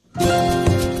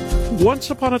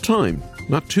Once upon a time,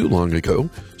 not too long ago,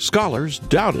 scholars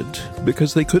doubted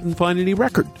because they couldn't find any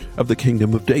record of the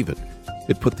kingdom of David.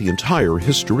 It put the entire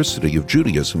historicity of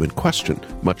Judaism in question,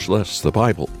 much less the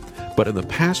Bible. But in the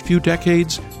past few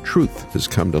decades, truth has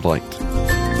come to light.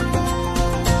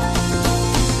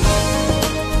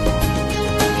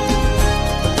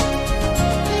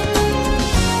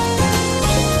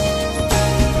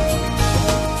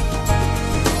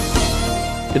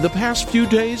 In the past few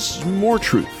days, more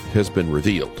truth has been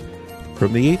revealed.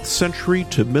 From the 8th century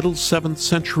to middle 7th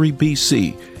century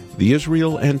BC, the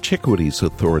Israel Antiquities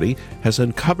Authority has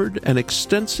uncovered an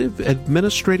extensive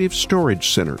administrative storage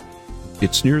center.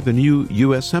 It's near the new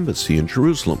U.S. Embassy in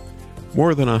Jerusalem.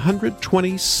 More than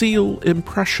 120 seal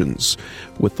impressions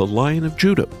with the Lion of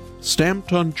Judah,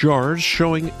 stamped on jars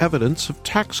showing evidence of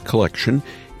tax collection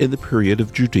in the period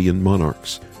of Judean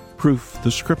monarchs. Proof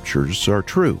the scriptures are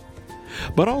true.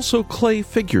 But also clay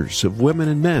figures of women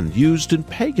and men used in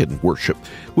pagan worship,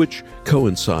 which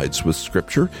coincides with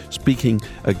Scripture, speaking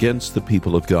against the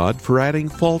people of God for adding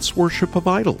false worship of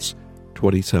idols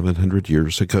 2,700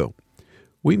 years ago.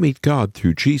 We meet God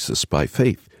through Jesus by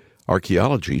faith.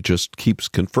 Archaeology just keeps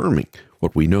confirming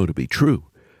what we know to be true.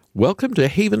 Welcome to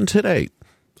Haven Today.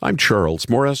 I'm Charles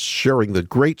Morris, sharing the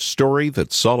great story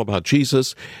that's all about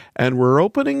Jesus, and we're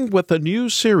opening with a new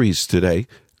series today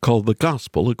called The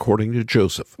Gospel According to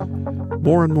Joseph.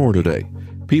 More and more today,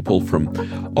 people from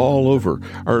all over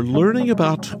are learning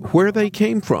about where they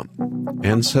came from.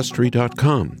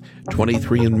 Ancestry.com,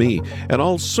 23andMe, and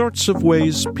all sorts of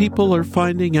ways people are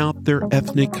finding out their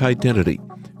ethnic identity,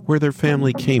 where their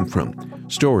family came from,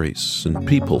 stories and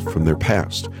people from their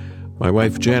past. My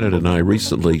wife Janet and I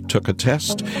recently took a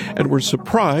test and were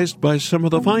surprised by some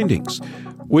of the findings.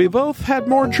 We both had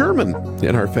more German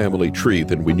in our family tree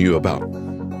than we knew about.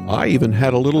 I even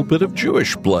had a little bit of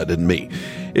Jewish blood in me.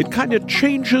 It kind of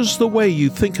changes the way you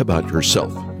think about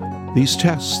yourself. These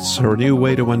tests are a new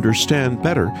way to understand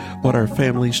better what our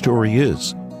family story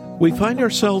is. We find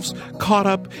ourselves caught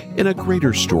up in a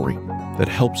greater story that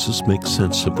helps us make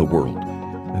sense of the world.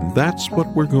 And that's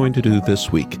what we're going to do this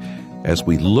week as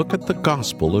we look at the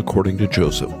gospel according to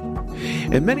Joseph.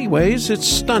 In many ways, it's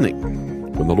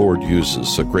stunning when the Lord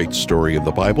uses a great story in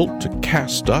the Bible to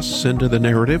cast us into the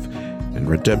narrative and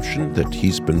redemption that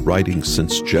he's been writing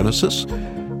since Genesis.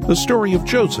 The story of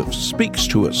Joseph speaks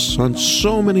to us on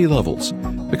so many levels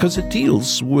because it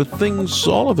deals with things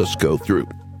all of us go through.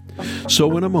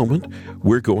 So in a moment,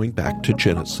 we're going back to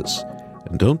Genesis.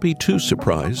 And don't be too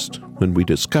surprised when we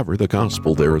discover the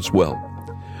gospel there as well.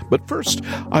 But first,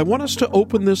 I want us to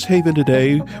open this Haven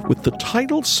today with the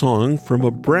title song from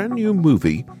a brand new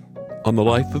movie on the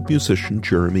life of musician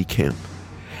Jeremy Camp.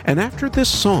 And after this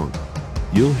song,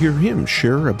 you'll hear him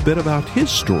share a bit about his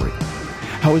story,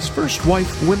 how his first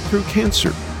wife went through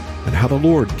cancer, and how the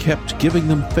Lord kept giving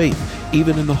them faith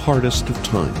even in the hardest of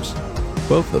times.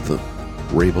 Both of them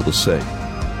were able to say,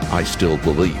 "I still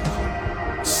believe."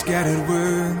 Scattered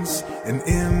words and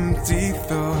empty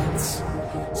thoughts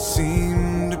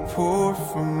seem to pour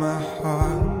from my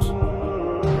heart.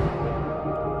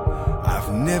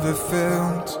 I've never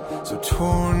felt so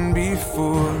torn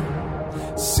before.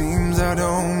 Seems I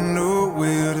don't know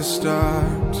where to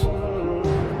start.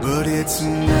 But it's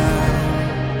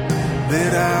now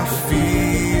that I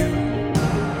feel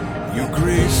your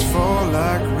grace fall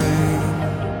like rain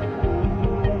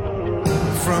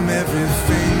from every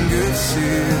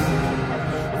fingertip,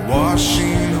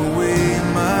 washing away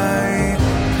my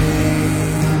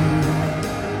pain.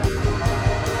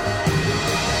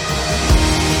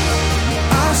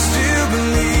 I still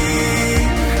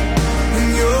believe in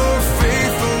your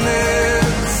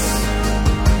faithfulness.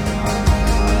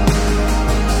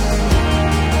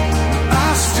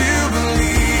 I still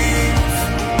believe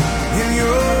in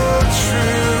your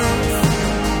truth.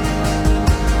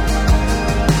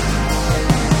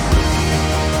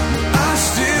 I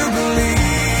still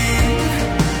believe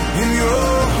in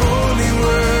your holy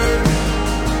word.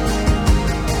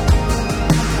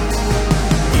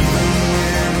 Even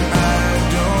when I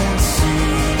don't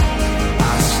see,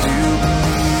 I still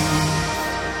believe.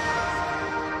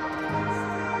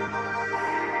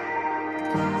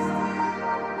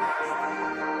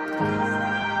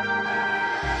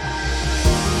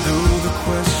 Though the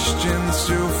questions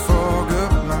still fog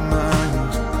up my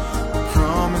mind, the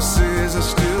promises I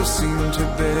still seem to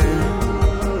bear.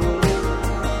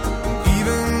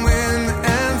 Even when the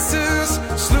answers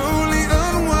slowly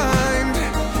unwind,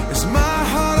 it's my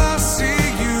heart I see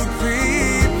you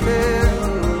prepare.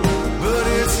 But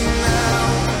it's now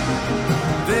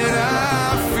that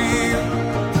I feel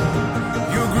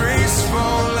your grace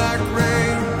fall like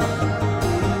rain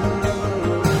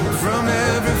from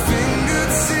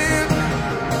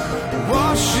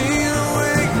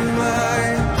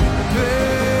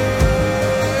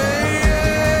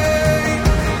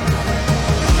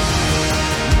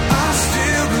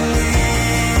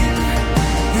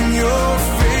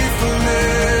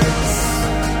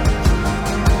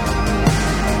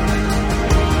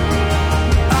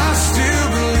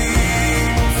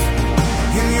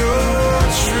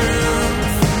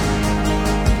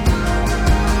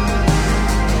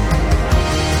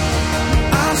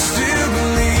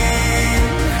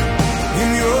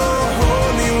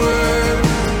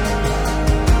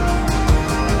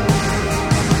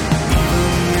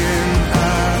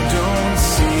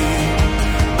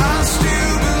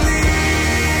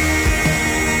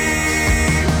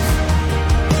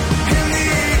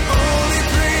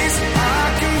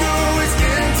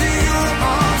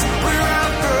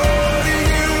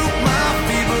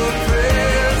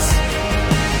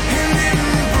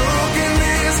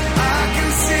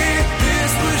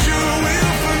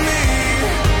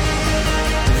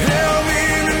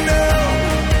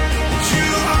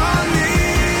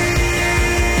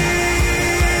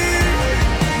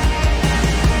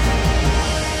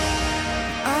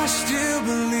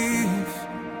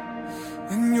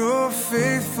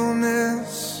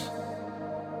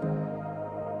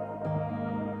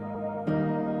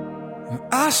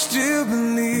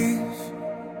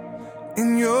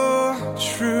in your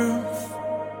truth.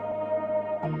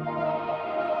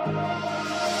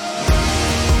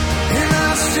 And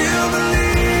I still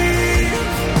believe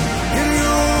in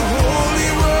your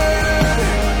holy word,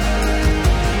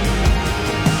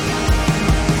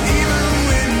 even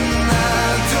when I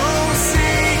don't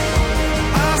see,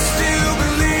 I still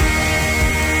believe,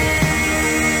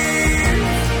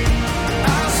 I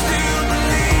still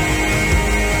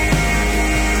believe,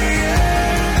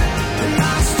 and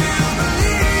I still believe,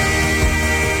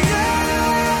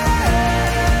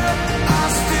 I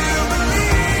still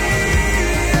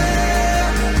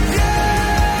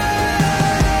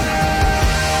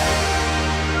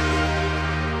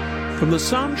From the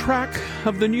soundtrack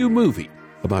of the new movie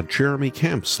about Jeremy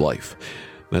Camp's life.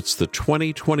 That's the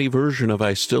 2020 version of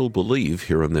I Still Believe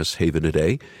here on This Haven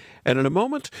Today. And in a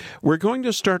moment, we're going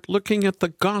to start looking at the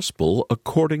gospel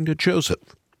according to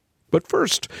Joseph. But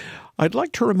first, I'd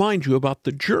like to remind you about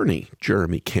the journey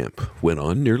Jeremy Camp went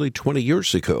on nearly 20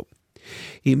 years ago.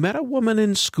 He met a woman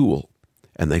in school,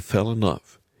 and they fell in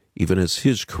love, even as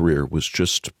his career was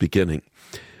just beginning.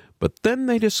 But then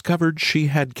they discovered she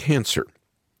had cancer.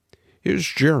 Here's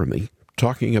Jeremy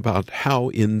talking about how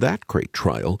in that great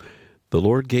trial, the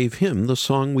Lord gave him the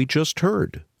song we just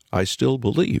heard, I Still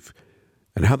Believe,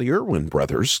 and how the Irwin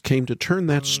brothers came to turn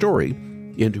that story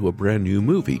into a brand new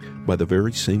movie by the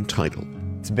very same title.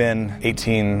 It's been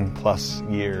 18 plus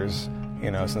years,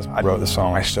 since I wrote the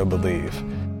song, I Still Believe.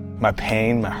 My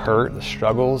pain, my hurt, the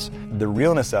struggles, the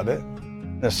realness of it,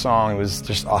 this song was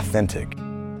just authentic.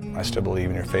 I still believe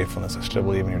in your faithfulness. I still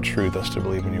believe in your truth. I still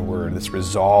believe in your word. This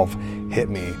resolve hit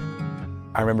me.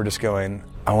 I remember just going,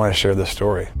 I want to share this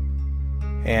story.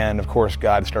 And of course,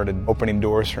 God started opening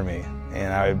doors for me.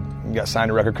 And I got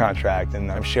signed a record contract,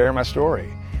 and I'm sharing my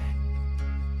story.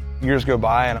 Years go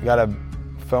by, and I got a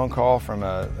phone call from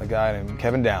a guy named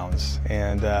Kevin Downs.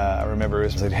 And I remember he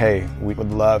said, hey, we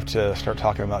would love to start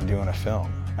talking about doing a film.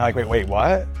 And I'm like, wait,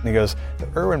 what? And he goes, the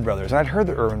Irwin brothers. And I'd heard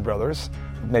the Irwin brothers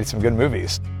made some good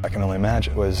movies. I can only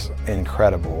imagine. It was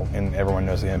incredible, and everyone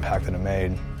knows the impact that it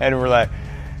made. And we're like,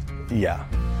 yeah,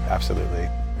 absolutely.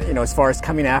 As far as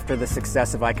coming after the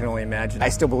success of I Can Only Imagine, I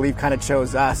Still Believe kind of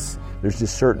chose us. There's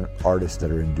just certain artists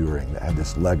that are enduring, that have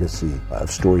this legacy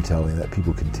of storytelling that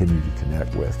people continue to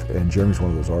connect with, and Jeremy's one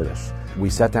of those artists.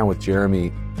 We sat down with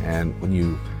Jeremy, and when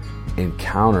you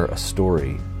encounter a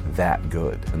story that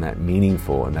good and that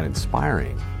meaningful and that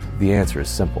inspiring, the answer is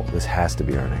simple. This has to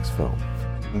be our next film.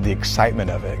 The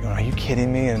excitement of it, are you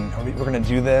kidding me? And we're going to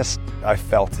do this? I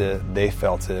felt it, they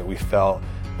felt it, we felt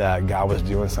that God was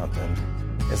doing something.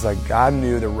 It's like God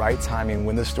knew the right timing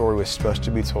when the story was supposed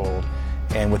to be told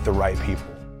and with the right people.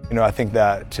 I think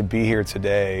that to be here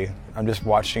today, I'm just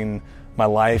watching my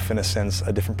life, in a sense,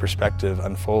 a different perspective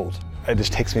unfold. It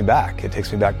just takes me back. It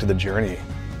takes me back to the journey.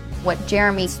 What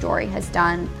Jeremy's story has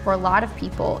done for a lot of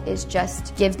people is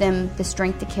just give them the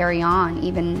strength to carry on,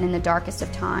 even in the darkest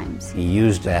of times. He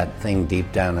used that thing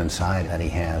deep down inside that he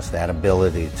has, that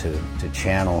ability to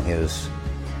channel his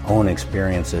own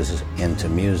experiences into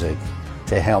music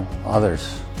to help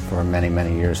others for many,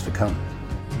 many years to come.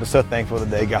 I'm so thankful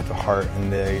that they got the heart,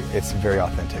 and it's very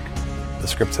authentic. The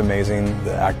script's amazing,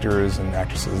 the actors and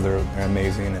actresses, they're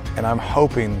amazing, and I'm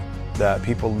hoping that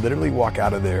people literally walk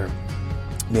out of there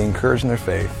being encouraged in their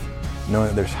faith, knowing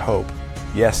that there's hope.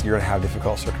 Yes, you're going to have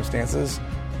difficult circumstances,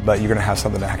 but you're going to have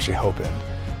something to actually hope in.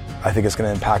 I think it's going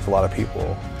to impact a lot of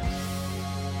people.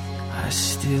 I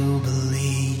still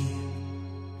believe.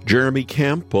 Jeremy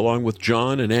Camp, along with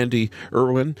John and Andy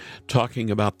Irwin,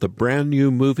 talking about the brand new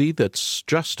movie that's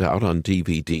just out on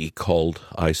DVD called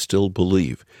I Still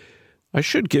Believe. I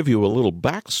should give you a little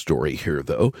backstory here,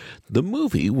 though. The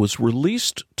movie was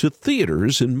released to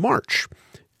theaters in March,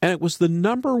 and it was the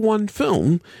 #1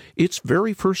 film its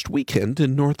very first weekend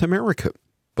in North America.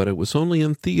 But it was only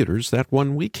in theaters that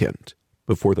one weekend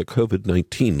before the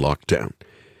COVID-19 lockdown.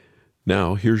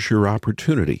 Now, here's your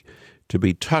opportunity to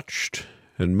be touched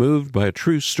and moved by a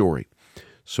true story.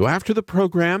 So after the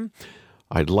program,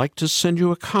 I'd like to send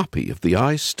you a copy of the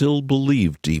I Still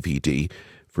Believe DVD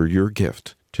for your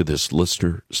gift to this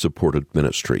listener-supported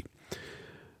ministry.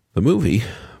 The movie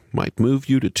might move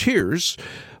you to tears,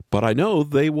 but I know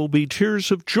they will be tears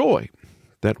of joy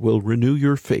that will renew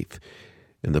your faith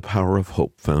in the power of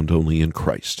hope found only in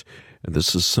Christ. And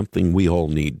this is something we all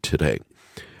need today.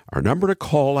 Our number to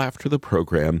call after the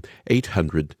program,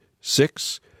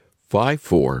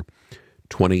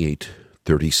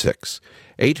 800-654-2836.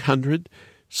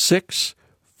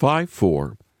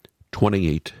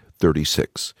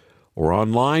 800-654-2836. Or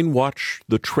online, watch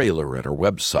the trailer at our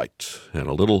website and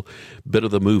a little bit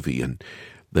of the movie, and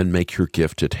then make your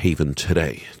gift at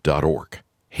haventoday.org.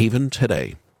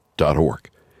 haventoday.org.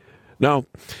 Now,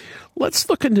 let's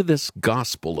look into this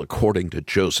gospel according to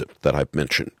Joseph that I've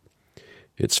mentioned.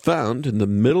 It's found in the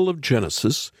middle of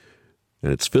Genesis,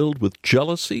 and it's filled with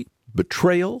jealousy,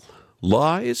 betrayal,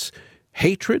 lies,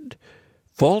 hatred,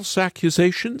 false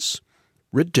accusations,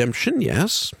 redemption,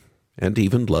 yes, and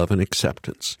even love and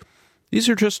acceptance. These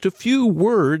are just a few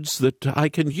words that I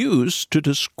can use to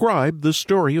describe the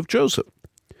story of Joseph.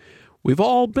 We've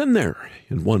all been there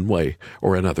in one way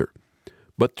or another.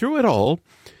 But through it all,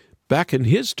 back in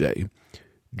his day,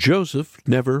 Joseph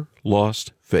never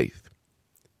lost faith.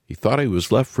 He thought he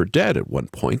was left for dead at one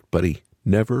point, but he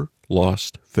never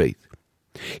lost faith.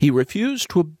 He refused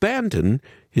to abandon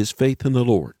his faith in the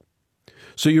Lord.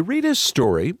 So you read his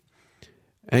story,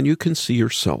 and you can see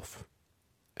yourself.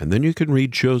 And then you can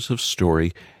read Joseph's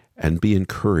story and be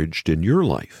encouraged in your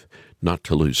life not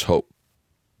to lose hope.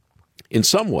 In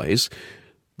some ways,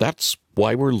 that's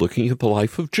why we're looking at the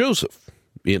life of Joseph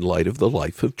in light of the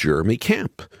life of Jeremy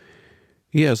Camp.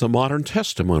 He has a modern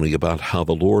testimony about how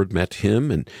the Lord met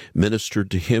him and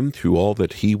ministered to him through all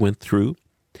that he went through.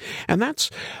 And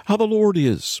that's how the Lord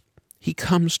is. He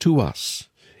comes to us.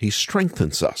 He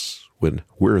strengthens us when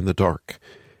we're in the dark.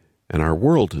 And our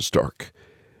world is dark.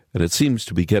 And it seems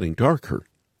to be getting darker.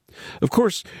 Of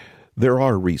course, there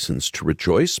are reasons to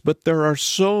rejoice, but there are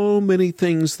so many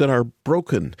things that are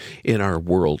broken in our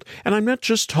world. And I'm not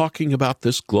just talking about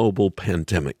this global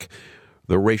pandemic,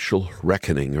 the racial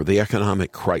reckoning, or the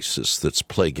economic crisis that's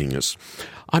plaguing us.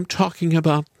 I'm talking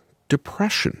about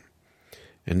depression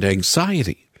and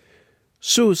anxiety,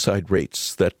 suicide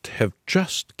rates that have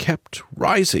just kept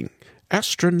rising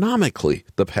astronomically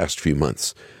the past few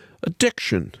months,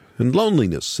 addiction and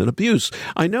loneliness and abuse.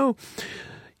 I know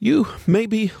you may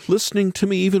be listening to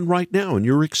me even right now, and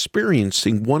you're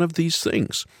experiencing one of these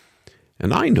things.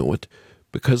 And I know it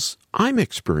because I'm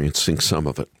experiencing some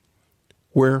of it.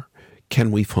 Where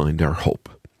can we find our hope?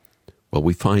 Well,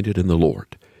 we find it in the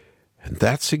Lord. And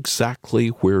that's exactly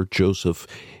where Joseph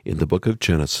in the book of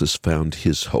Genesis found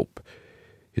his hope.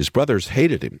 His brothers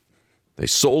hated him. They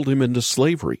sold him into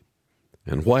slavery.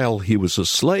 And while he was a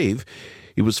slave,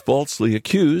 he was falsely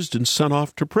accused and sent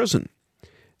off to prison.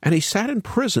 And he sat in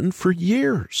prison for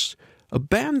years,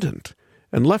 abandoned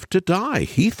and left to die,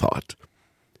 he thought.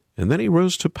 And then he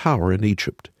rose to power in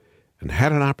Egypt and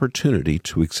had an opportunity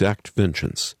to exact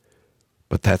vengeance.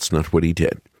 But that's not what he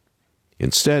did.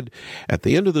 Instead, at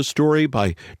the end of the story,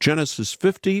 by Genesis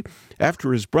 50,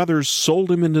 after his brothers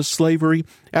sold him into slavery,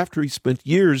 after he spent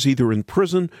years either in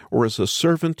prison or as a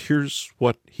servant, here's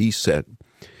what he said.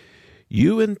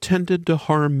 "You intended to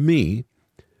harm me,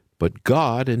 but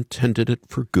God intended it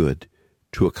for good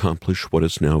to accomplish what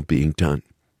is now being done,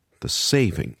 the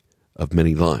saving of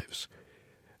many lives."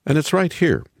 And it's right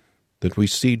here that we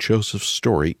see Joseph's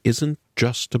story isn't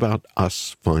just about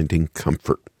us finding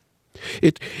comfort.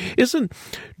 It isn't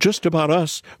just about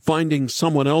us finding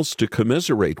someone else to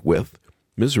commiserate with.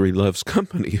 Misery loves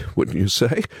company, wouldn't you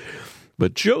say?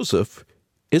 But Joseph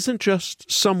isn't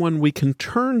just someone we can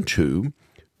turn to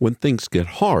when things get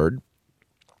hard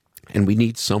and we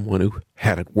need someone who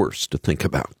had it worse to think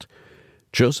about.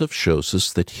 Joseph shows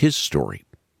us that his story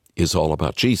is all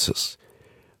about Jesus.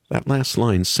 That last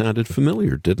line sounded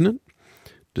familiar, didn't it?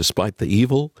 Despite the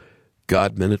evil,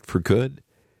 God meant it for good,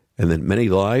 and that many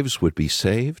lives would be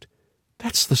saved.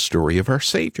 That's the story of our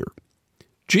Savior.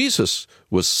 Jesus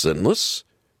was sinless,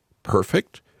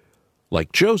 perfect.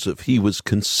 Like Joseph, he was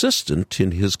consistent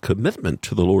in his commitment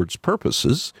to the Lord's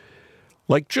purposes.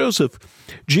 Like Joseph,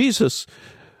 Jesus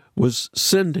was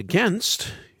sinned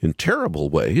against in terrible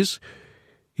ways.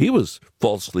 He was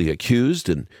falsely accused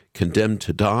and condemned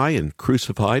to die and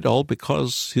crucified, all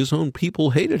because his own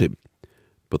people hated him.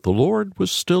 But the Lord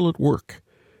was still at work.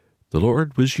 The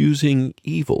Lord was using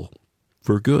evil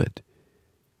for good.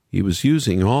 He was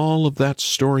using all of that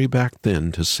story back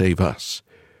then to save us.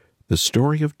 The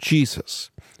story of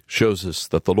Jesus shows us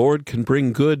that the Lord can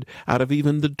bring good out of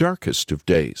even the darkest of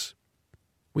days.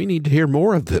 We need to hear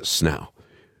more of this now.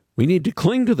 We need to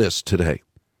cling to this today.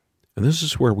 And this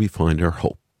is where we find our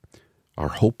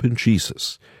hope in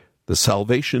Jesus, the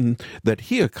salvation that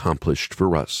he accomplished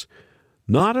for us.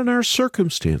 Not in our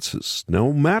circumstances,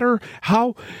 no matter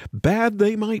how bad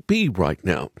they might be right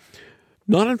now.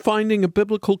 Not in finding a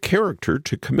biblical character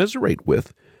to commiserate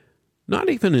with. Not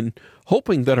even in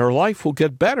hoping that our life will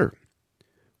get better.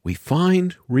 We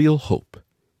find real hope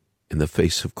in the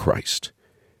face of Christ.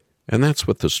 And that's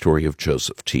what the story of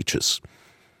Joseph teaches.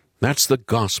 That's the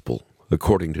gospel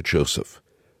according to Joseph.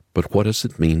 But what does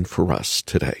it mean for us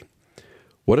today?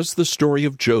 What does the story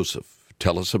of Joseph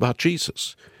tell us about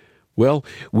Jesus? Well,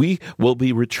 we will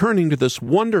be returning to this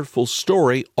wonderful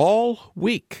story all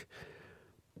week.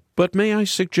 But may I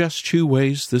suggest 2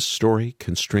 ways this story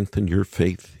can strengthen your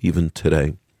faith even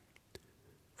today?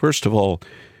 First of all,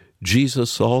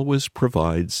 Jesus always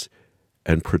provides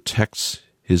and protects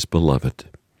his beloved.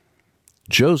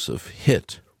 Joseph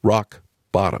hit rock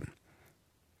bottom.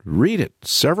 Read it,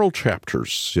 several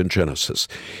chapters in Genesis.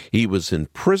 He was in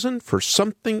prison for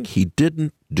something he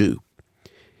didn't do.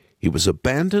 He was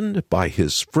abandoned by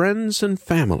his friends and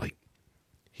family.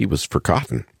 He was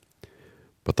forgotten.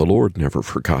 But the Lord never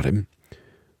forgot him.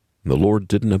 The Lord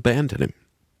didn't abandon him.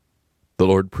 The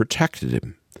Lord protected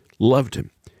him, loved him,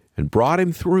 and brought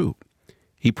him through.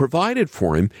 He provided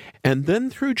for him, and then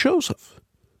through Joseph,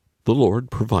 the Lord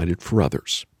provided for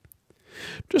others.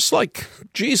 Just like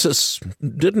Jesus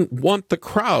didn't want the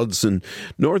crowds in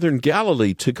northern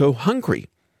Galilee to go hungry,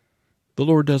 the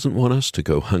Lord doesn't want us to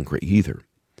go hungry either.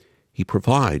 He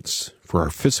provides for our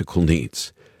physical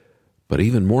needs, but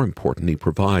even more important, he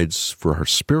provides for our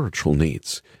spiritual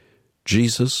needs.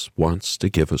 Jesus wants to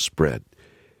give us bread.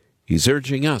 He's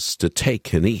urging us to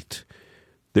take and eat.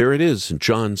 There it is in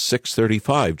John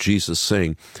 6:35, Jesus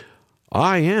saying,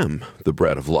 I am the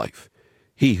bread of life.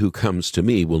 He who comes to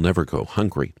me will never go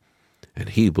hungry, and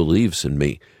he who believes in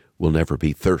me will never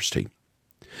be thirsty.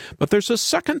 But there's a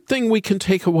second thing we can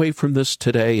take away from this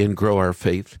today and grow our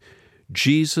faith.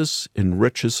 Jesus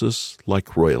enriches us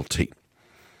like royalty.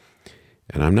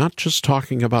 And I'm not just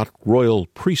talking about royal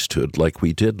priesthood like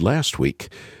we did last week.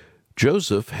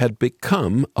 Joseph had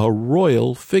become a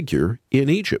royal figure in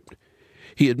Egypt.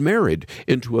 He had married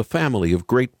into a family of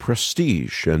great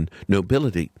prestige and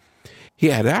nobility. He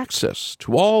had access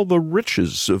to all the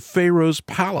riches of Pharaoh's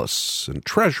palace and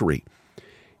treasury.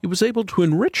 He was able to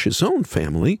enrich his own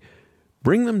family,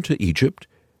 bring them to Egypt,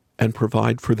 and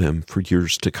provide for them for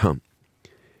years to come.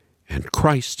 And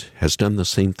Christ has done the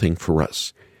same thing for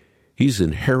us. He's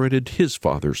inherited his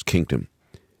Father's kingdom.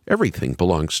 Everything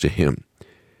belongs to him,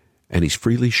 and he's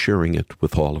freely sharing it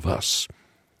with all of us,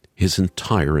 his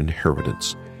entire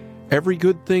inheritance. Every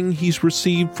good thing he's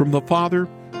received from the Father,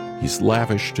 he's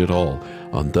lavished it all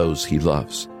on those he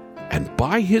loves. And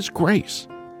by his grace,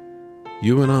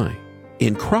 you and I,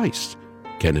 in Christ,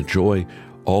 can enjoy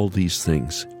all these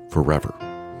things forever.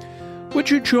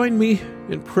 Would you join me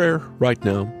in prayer right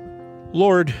now?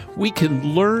 Lord, we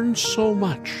can learn so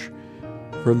much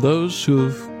from those who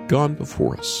have gone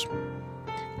before us.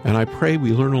 And I pray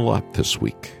we learn a lot this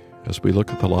week as we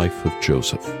look at the life of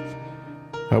Joseph.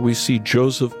 How we see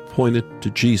Joseph pointed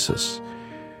to Jesus.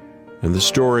 And the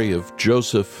story of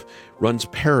Joseph runs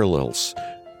parallels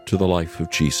to the life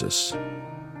of Jesus.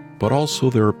 But also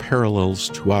there are parallels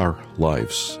to our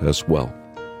lives as well.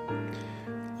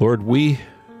 Lord, we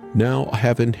now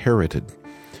have inherited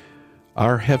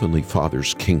our Heavenly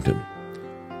Father's kingdom.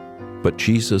 But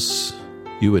Jesus,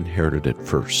 you inherited it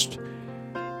first.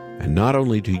 And not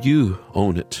only do you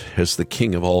own it as the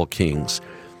King of all kings,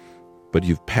 but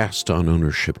you've passed on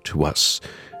ownership to us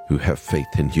who have faith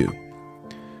in you.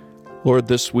 Lord,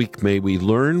 this week may we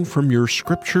learn from your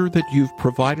scripture that you've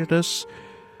provided us,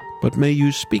 but may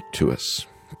you speak to us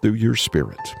through your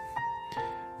Spirit.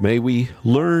 May we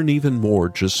learn even more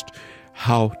just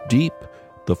how deep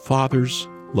the Father's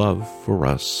love for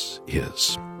us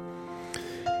is.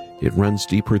 It runs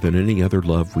deeper than any other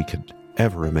love we could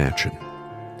ever imagine.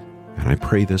 And I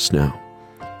pray this now,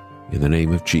 in the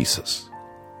name of Jesus.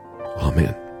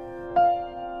 Amen.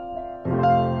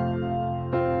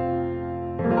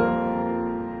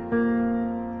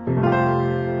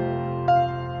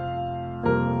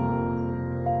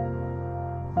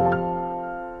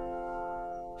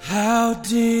 How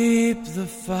deep the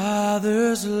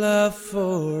Father's love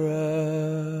for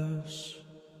us,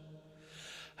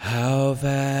 how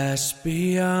vast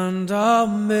beyond all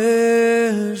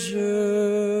measure,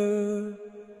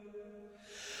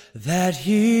 that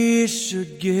he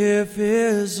should give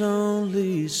his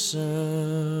only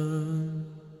Son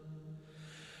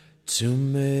to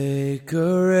make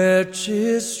a wretch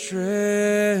his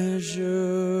treasure.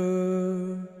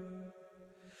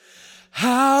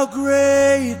 How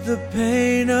great the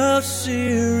pain of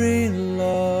searing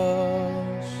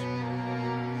loss!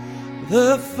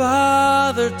 The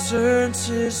Father turns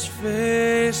his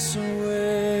face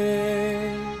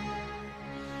away,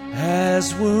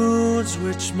 as wounds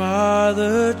which mar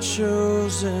the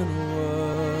chosen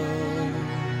one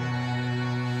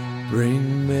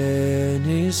bring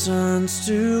many sons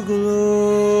to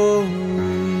glory.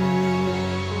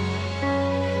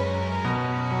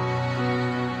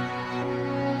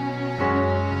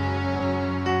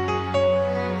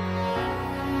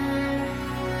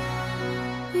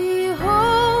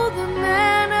 Behold the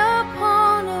man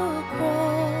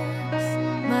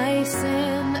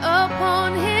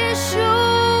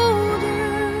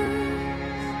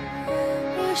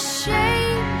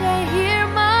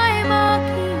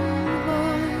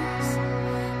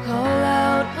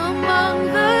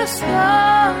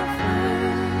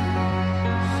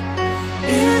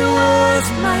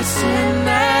my sin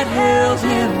that held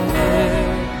him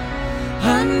there,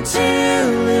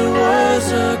 until it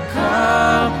was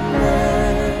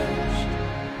accomplished.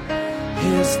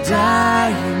 His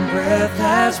dying breath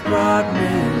has brought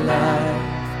me life.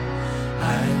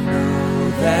 I know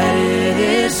that it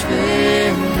is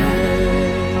finished.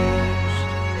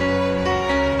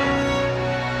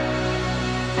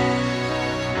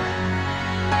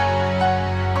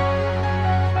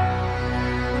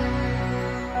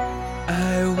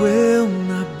 I will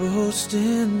not boast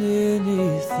in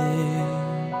anything.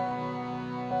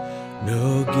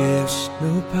 No gifts,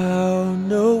 no power,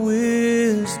 no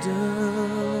wisdom.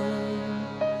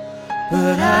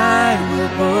 But I will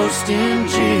boast in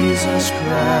Jesus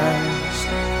Christ,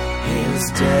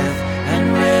 His death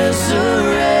and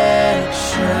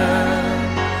resurrection.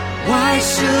 Why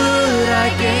should I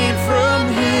gain from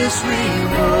His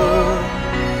reward?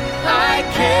 I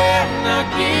cannot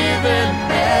give an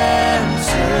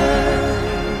answer,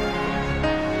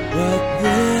 but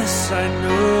this I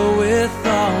know with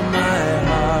all my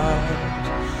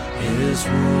heart: His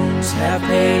wounds have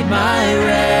paid my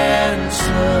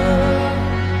ransom.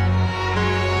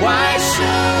 Why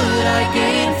should I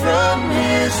gain from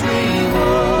His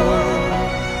reward?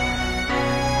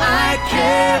 I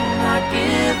cannot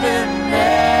give an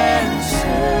answer.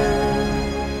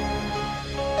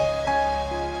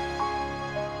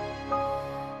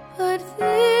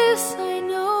 This I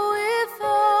know with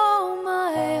all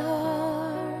my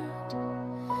heart: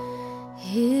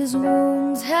 His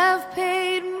wounds have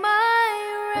paid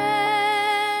my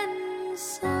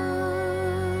ransom.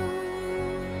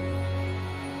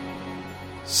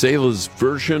 Selah's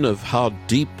version of how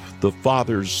deep the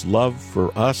Father's love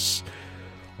for us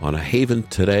on A Haven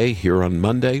Today here on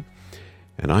Monday.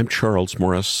 And I'm Charles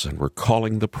Morris, and we're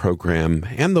calling the program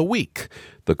and the week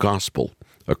The Gospel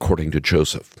According to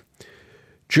Joseph.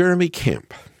 Jeremy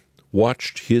Camp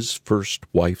watched his first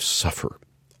wife suffer,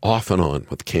 off and on,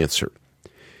 with cancer.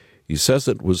 He says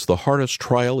it was the hardest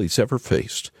trial he's ever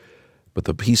faced, but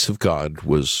the peace of God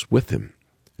was with him,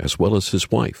 as well as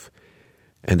his wife.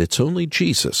 And it's only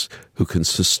Jesus who can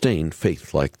sustain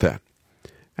faith like that.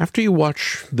 After you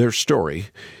watch their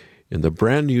story in the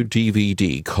brand new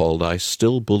DVD called I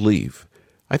Still Believe,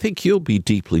 I think you'll be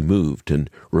deeply moved and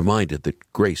reminded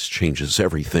that grace changes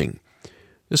everything.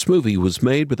 This movie was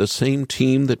made by the same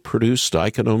team that produced I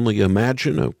Can Only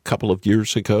Imagine a couple of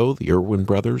years ago, the Irwin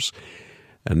brothers,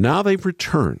 and now they've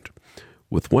returned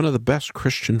with one of the best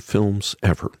Christian films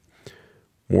ever.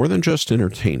 More than just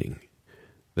entertaining,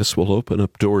 this will open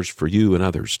up doors for you and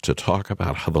others to talk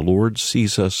about how the Lord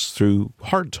sees us through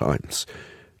hard times,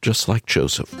 just like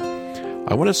Joseph.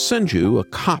 I want to send you a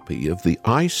copy of the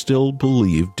I Still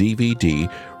Believe DVD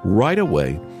right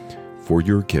away for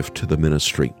your gift to the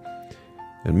ministry.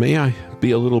 And may I be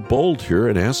a little bold here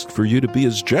and ask for you to be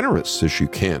as generous as you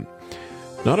can.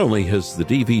 Not only has the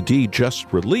DVD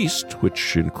just released,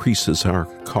 which increases our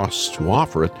costs to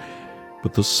offer it,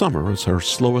 but the summer is our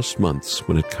slowest months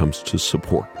when it comes to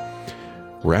support.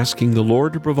 We're asking the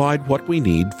Lord to provide what we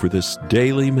need for this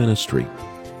daily ministry,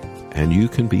 and you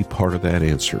can be part of that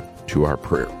answer to our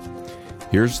prayer.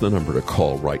 Here's the number to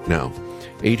call right now: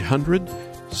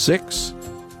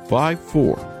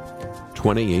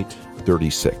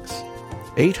 800-654-2836.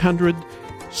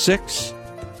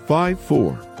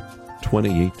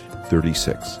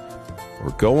 800-654-2836. Or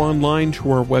go online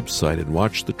to our website and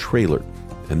watch the trailer,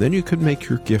 and then you can make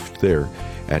your gift there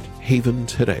at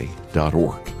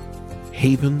haventoday.org.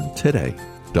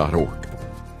 haventoday.org.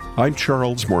 I'm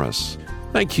Charles Morris.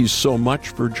 Thank you so much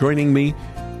for joining me.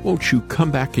 Won't you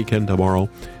come back again tomorrow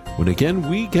when again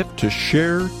we get to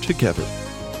share together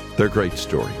their great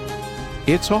story.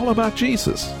 It's all about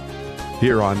Jesus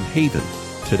here on Haven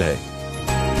Today.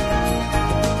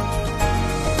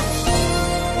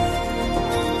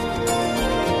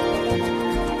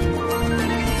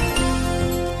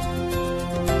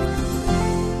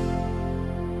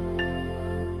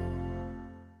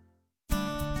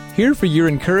 Here for your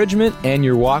encouragement and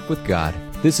your walk with God.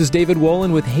 This is David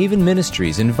Wolin with Haven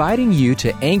Ministries, inviting you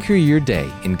to anchor your day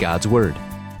in God's Word.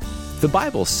 The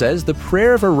Bible says the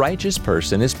prayer of a righteous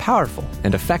person is powerful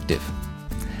and effective.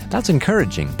 That's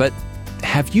encouraging, but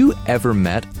have you ever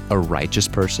met a righteous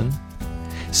person?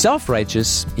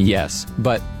 Self-righteous, yes,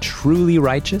 but truly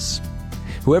righteous?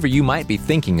 Whoever you might be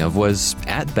thinking of was,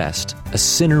 at best, a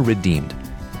sinner redeemed.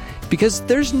 Because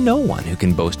there's no one who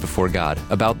can boast before God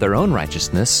about their own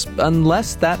righteousness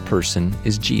unless that person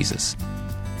is Jesus.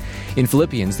 In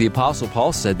Philippians, the Apostle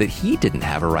Paul said that he didn't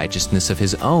have a righteousness of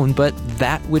his own, but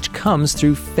that which comes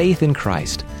through faith in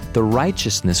Christ, the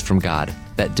righteousness from God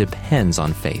that depends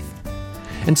on faith.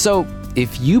 And so,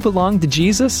 If you belong to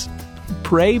Jesus,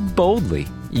 pray boldly.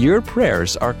 Your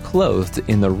prayers are clothed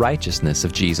in the righteousness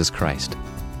of Jesus Christ.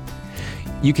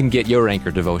 You can get your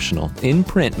Anchor devotional in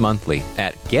print monthly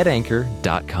at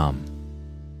getanchor.com.